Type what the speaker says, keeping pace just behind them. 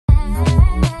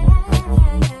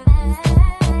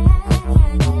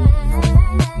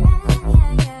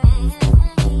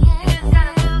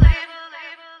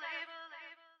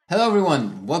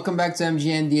welcome back to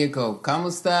MGN Diego. ¿Cómo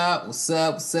está? What's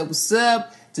up, what's up, what's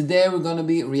up? Today we're going to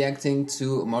be reacting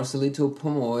to Marcelito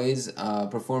Pomoy's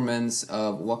performance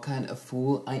of What Kind of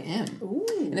Fool I Am. Ooh.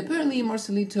 And apparently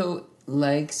Marcelito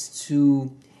likes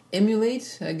to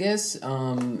emulate, I guess,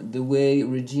 the way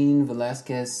Regine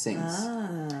Velasquez sings.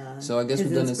 So I guess we're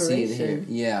going to see it here.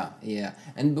 Yeah.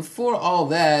 And before all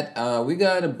that, we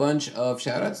got a bunch of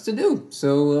shout-outs to do.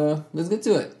 So let's get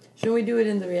to it. Should we do it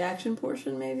in the reaction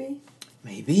portion, maybe?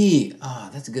 Maybe.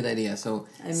 That's a good idea. So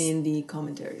I mean the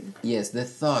commentary. Yes, the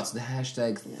thoughts, the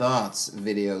hashtag thoughts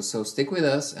video. So stick with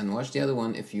us and watch the other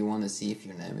one if you want to see if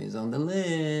your name is on the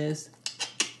list.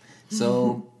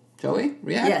 So, shall we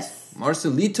react? Yes.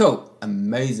 Marcelito,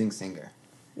 amazing singer.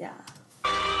 Yeah.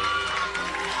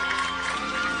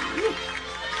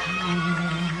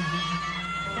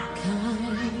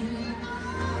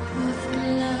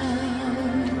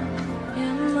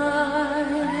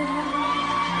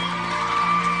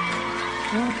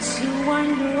 What do I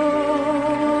know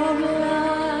of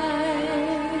life?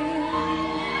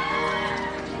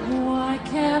 Why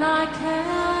can't I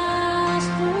cast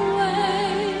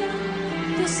away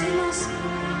this lust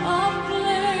of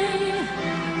blame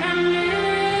and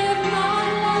live my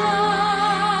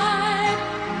life?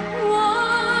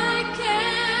 Why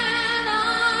can't I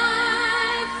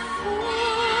fall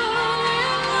in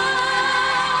love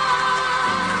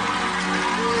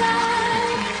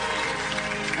like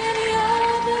any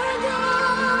other guy?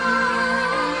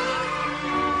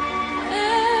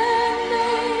 And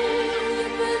maybe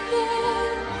then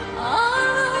I'll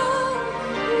know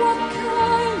what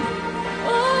kind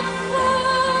of fool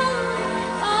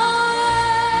I am.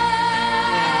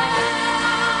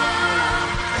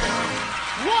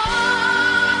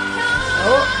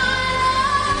 What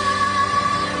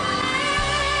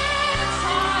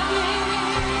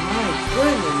My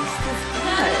goodness, this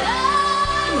guy.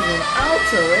 He's an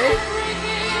alto, eh?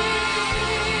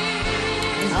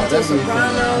 Alto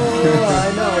soprano. I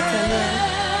know, tenor.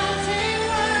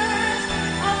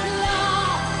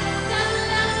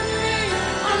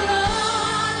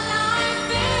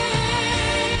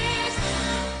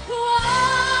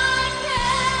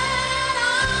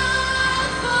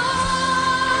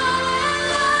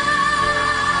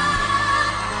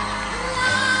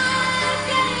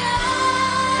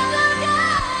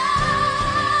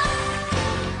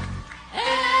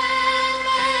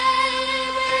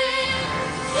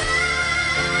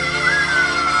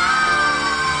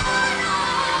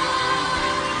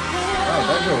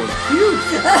 That girl was cute.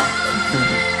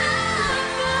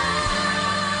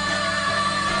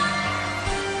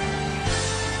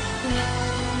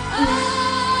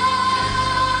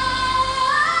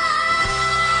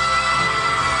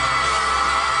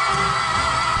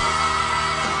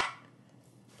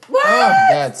 What?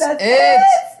 That's it.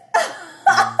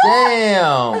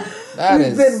 Damn.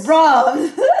 We've been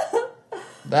robbed.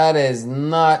 That is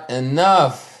not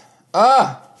enough.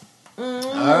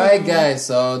 Alright guys,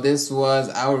 so this was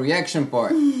our reaction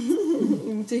part.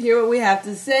 To hear what we have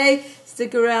to say,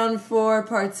 stick around for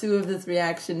part 2 of this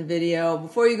reaction video.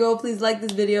 Before you go, please like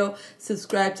this video,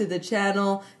 subscribe to the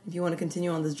channel. If you want to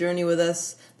continue on this journey with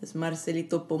us, this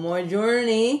Marcelito Pomoy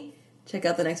journey, check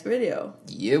out the next video.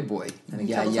 Yeah boy. Next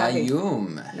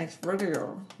Yum.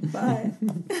 video. Bye.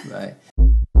 Bye.